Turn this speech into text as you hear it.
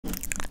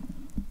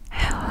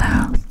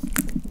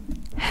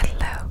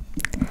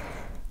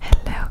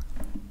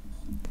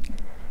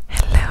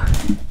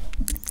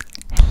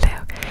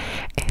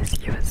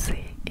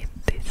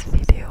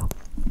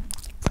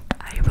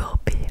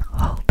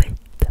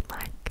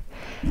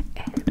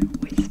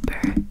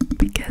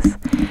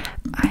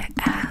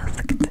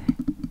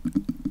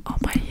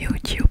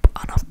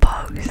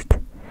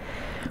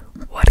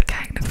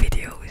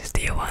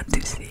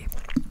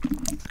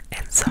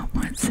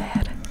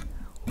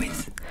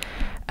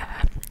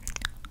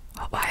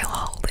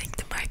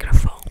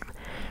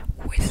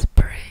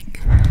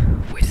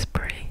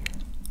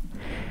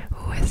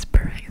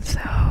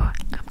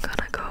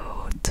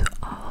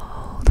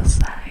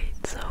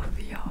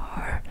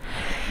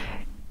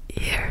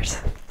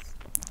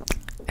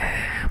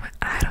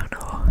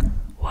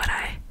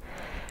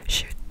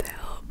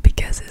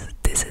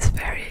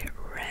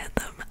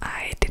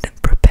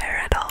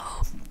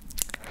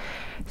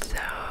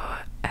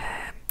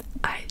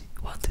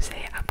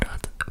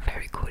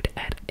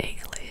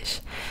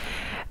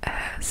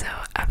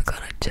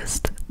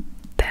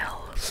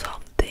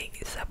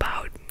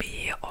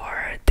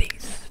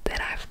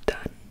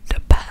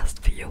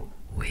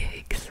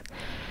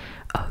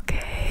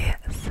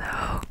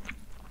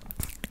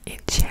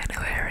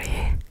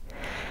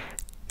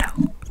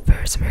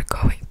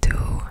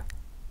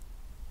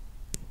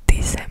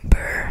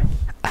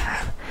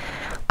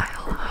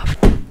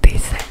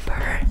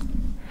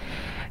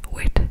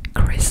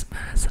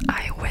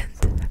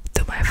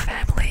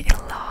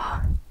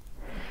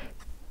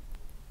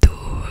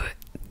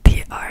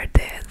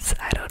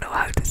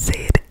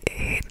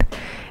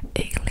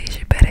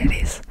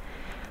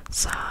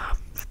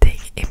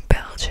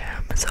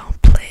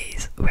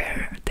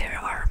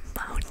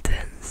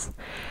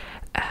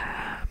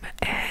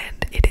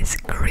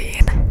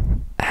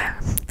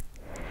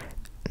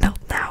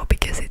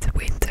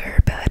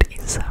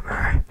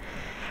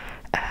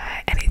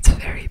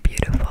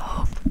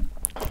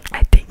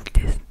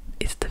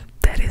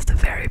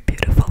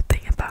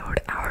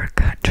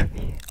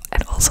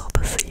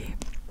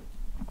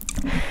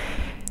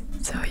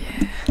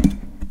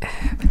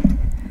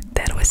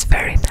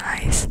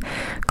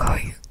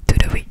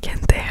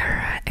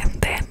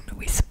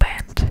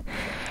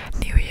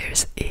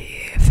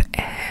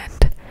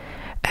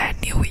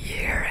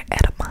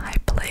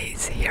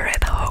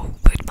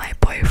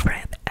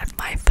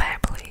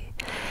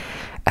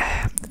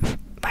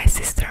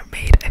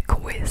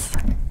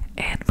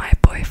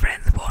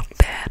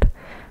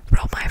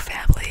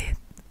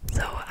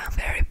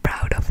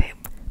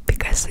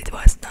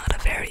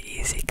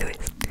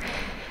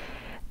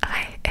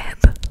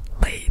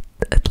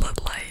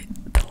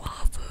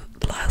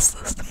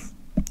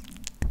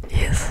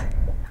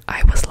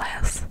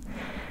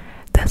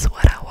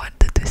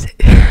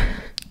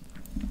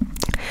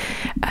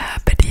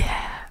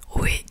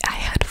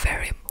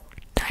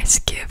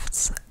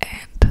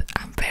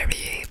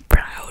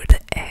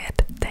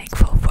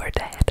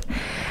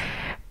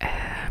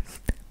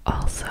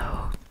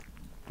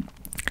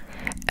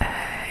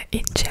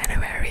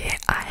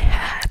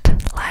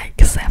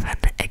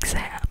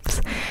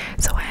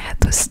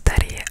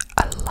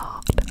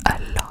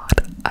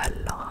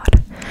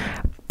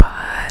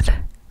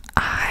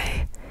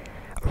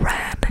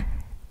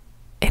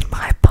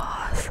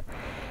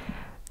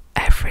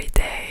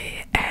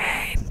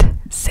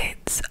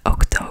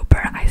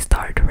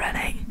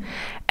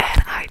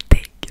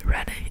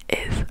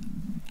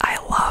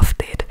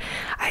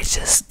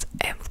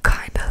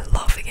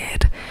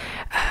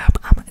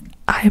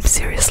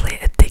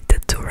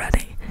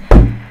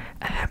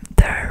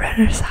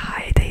beginner's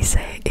high, they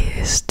say,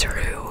 is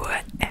true,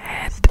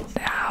 and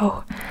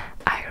now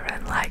I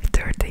run like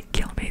 13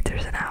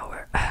 kilometers an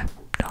hour.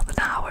 Not an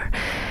hour.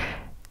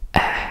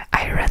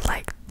 I run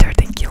like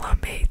 13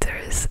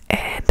 kilometers,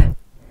 and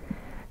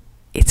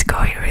it's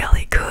going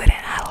really good,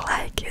 and I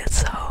like it.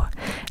 So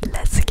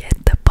let's get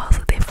the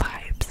positive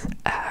vibes.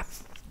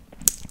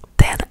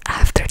 Then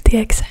after the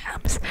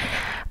exams,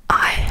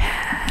 I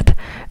had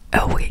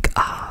a week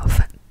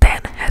off,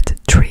 then had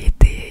 3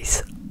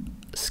 days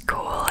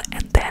school,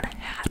 and then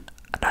had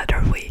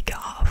another week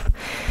off.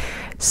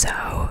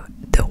 So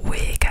the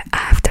week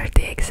after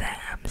the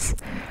exams,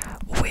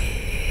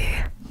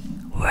 we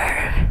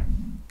were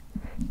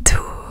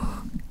to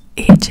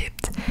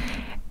Egypt.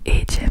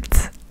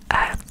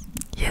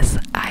 Yes,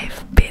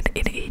 I've been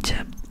in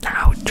Egypt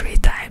now 3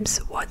 times.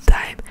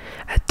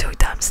 2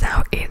 times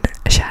now in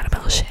Sharm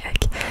el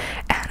Sheikh,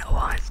 and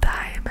 1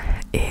 time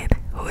in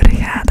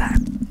Hurghada.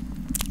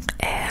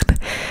 And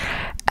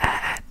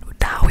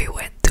now we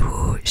went to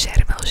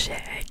Sharm el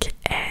Sheikh,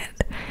 and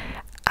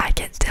I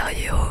can tell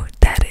you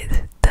that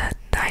is the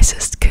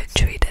nicest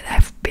country that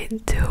I've been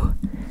to.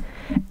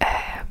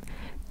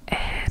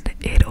 And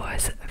it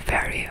was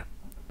very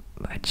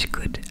much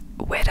good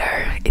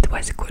weather. It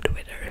was good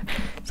weather.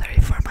 Sorry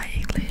for my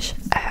English.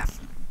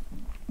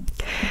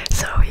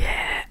 So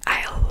yeah,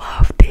 I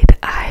loved it.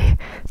 I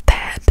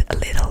tanned a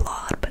little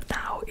lot, but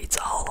now it's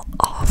all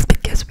off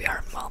because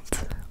we're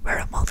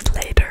a month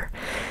later.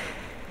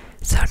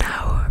 So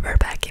now we're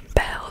back in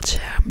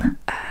Belgium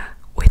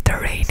with the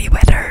rainy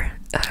weather,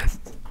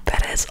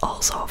 but it's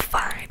also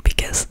fine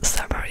because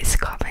summer is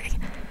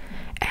coming,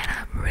 and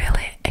I'm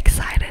really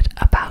excited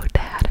about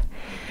that.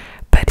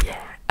 But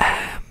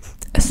yeah,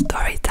 a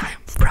story time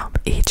from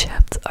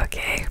Egypt.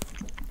 Okay,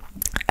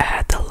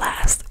 the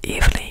last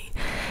evening,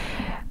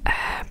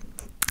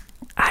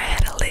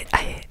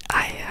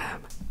 I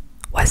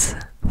was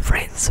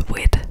friends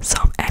with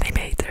some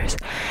animators.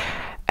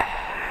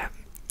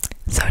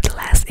 So the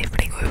last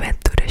evening we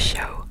went to the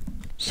show,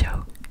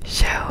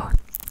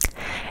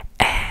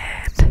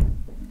 and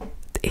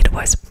it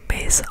was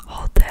Miss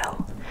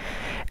Hotel.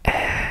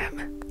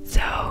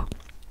 So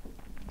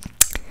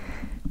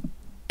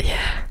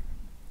yeah,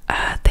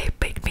 they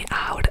picked me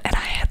out, and I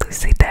had to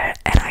sit there,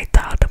 and I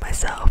thought to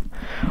myself,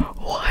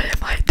 why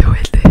am I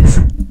doing this?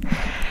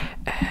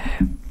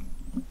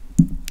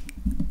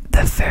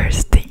 The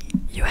first thing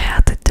you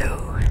had to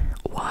do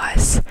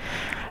was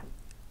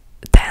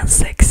dance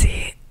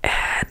sexy,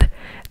 and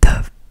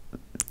the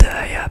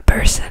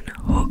person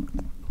who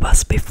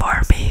was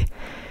before me,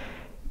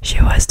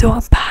 she was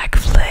doing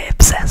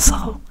backflips and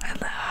so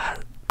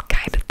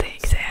kind of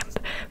things and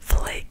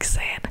flicks,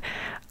 and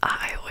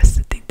I was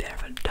sitting there,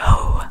 but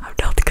no, I'm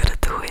not gonna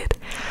do it.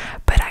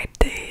 But I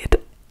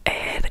did,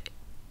 and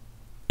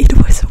it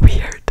was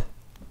weird.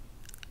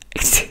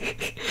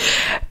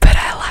 But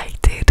I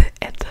liked it,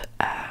 and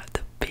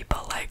the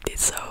people liked it,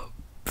 so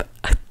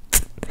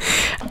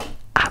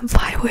I'm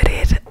fine with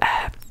it.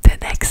 The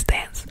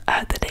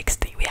next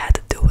thing we had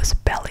to do was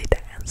belly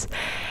dance,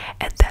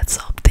 and that's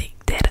something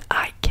that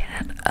I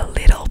can a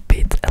little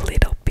bit,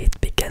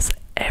 because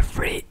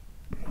every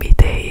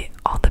midday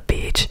on the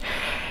beach,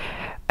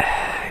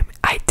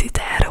 I did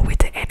that with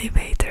the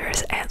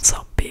animators and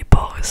some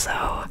people,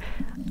 so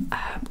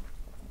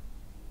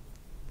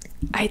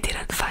I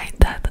didn't find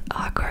that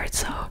awkward,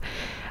 so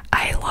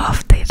I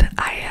loved it.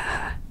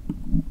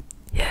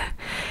 Yeah,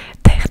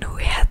 then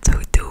we had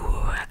to do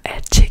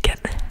a chicken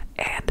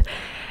and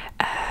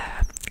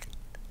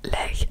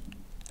leg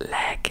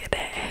and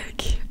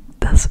egg.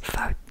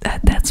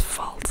 That's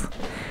false.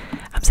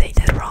 I'm saying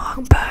that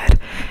wrong, but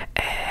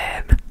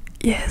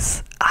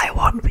yes, I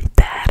won with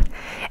that.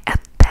 And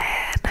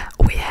then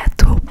we had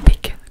to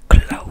pick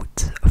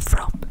clothes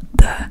from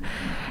the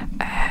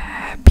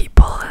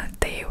people.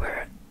 They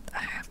were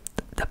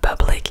the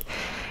public,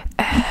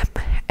 and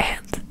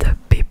the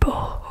people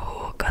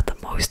who got the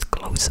most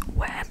clothes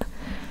won.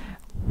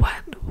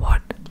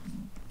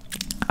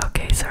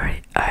 Okay,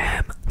 sorry.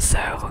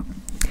 So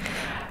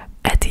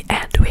at the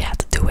end we had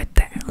to do a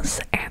dance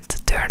and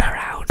turn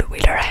around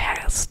with our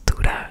hands to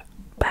the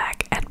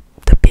back, and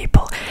the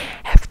people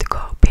have to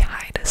go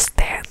behind us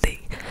standing.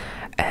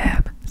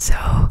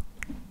 So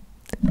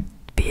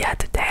we had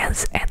to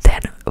dance, and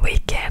then we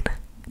can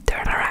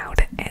turn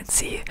around and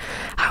see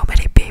how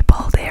many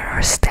people there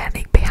are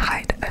standing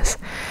behind us.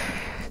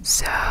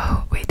 So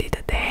we did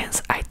a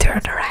dance, I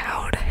turned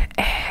around,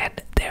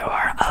 and there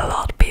were a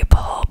lot of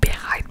people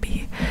behind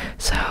me,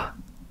 so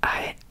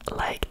I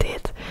liked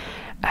it.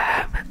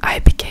 I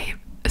became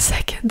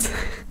second.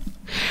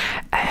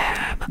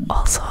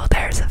 Also,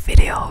 there's a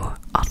video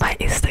on my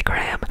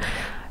Instagram,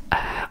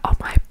 on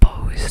my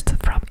post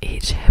from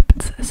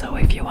Egypt, so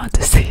if you want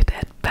to see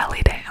that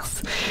belly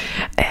dance,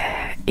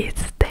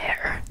 it's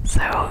there.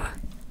 So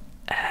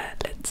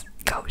let's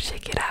go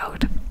check it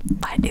out.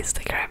 My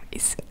Instagram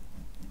is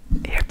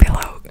here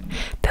below,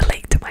 the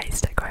link to my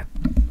Instagram.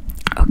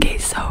 Okay,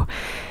 so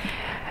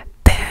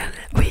then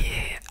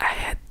I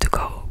had to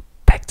go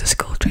back to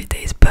school 3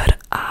 days, but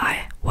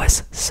I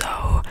was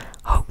so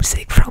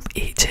homesick from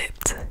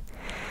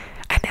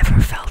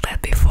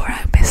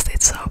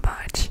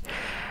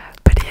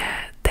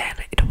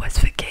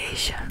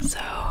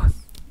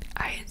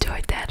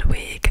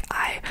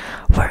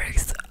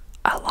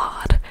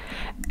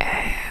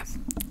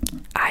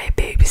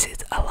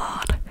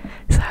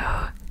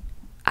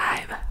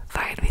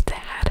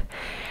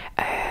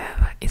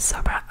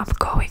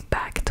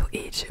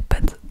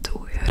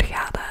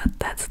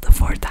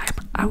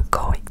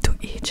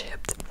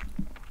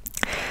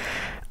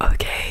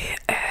Okay,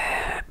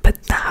 but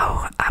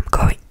now I'm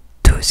going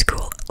to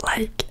school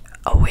like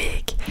a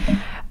week.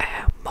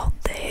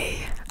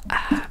 Monday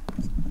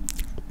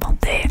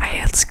I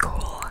had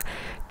school.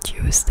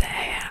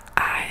 Tuesday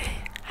I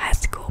had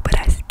school, but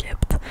I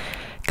skipped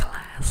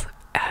class.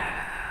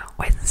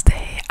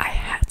 Wednesday I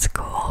had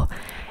school,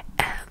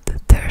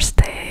 and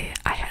Thursday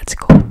I had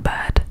school,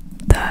 but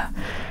the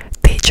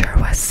teacher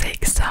was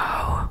sick,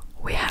 so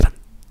we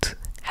hadn't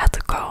had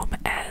to come.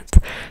 And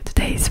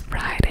today is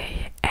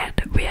Friday, and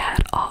we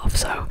had off,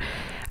 so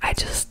I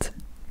just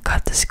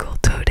got to school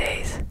 2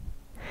 days.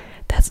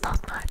 That's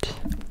not much,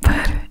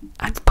 but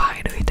I'm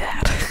fine with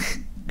that.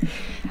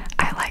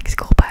 I like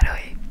school, by the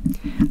way.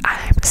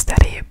 I'm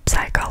studying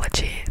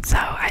psychology, so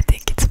I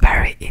think it's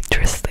very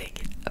interesting.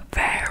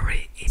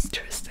 Very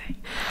interesting.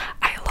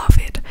 I love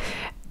it.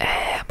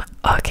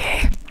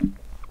 Okay.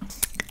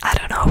 I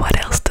don't know what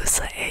else to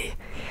say.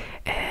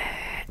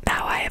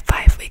 Now I have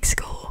 5 weeks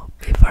school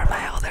before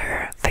my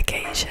other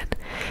vacation.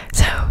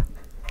 So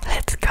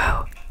let's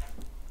go.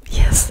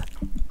 Yes.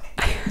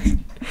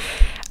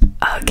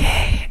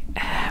 Okay,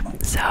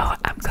 so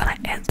I'm gonna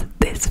end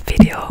this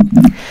video.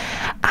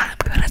 I'm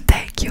gonna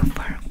thank you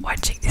for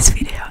watching this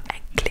video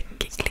and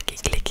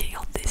clicking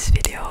on this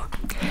video.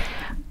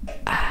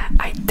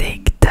 I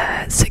think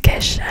the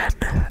suggestion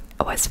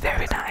was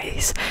very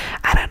nice.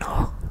 I don't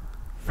know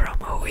from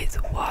who it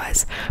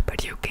was,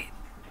 but you can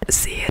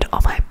see it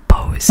on my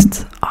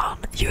post on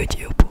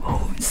YouTube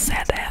who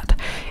said that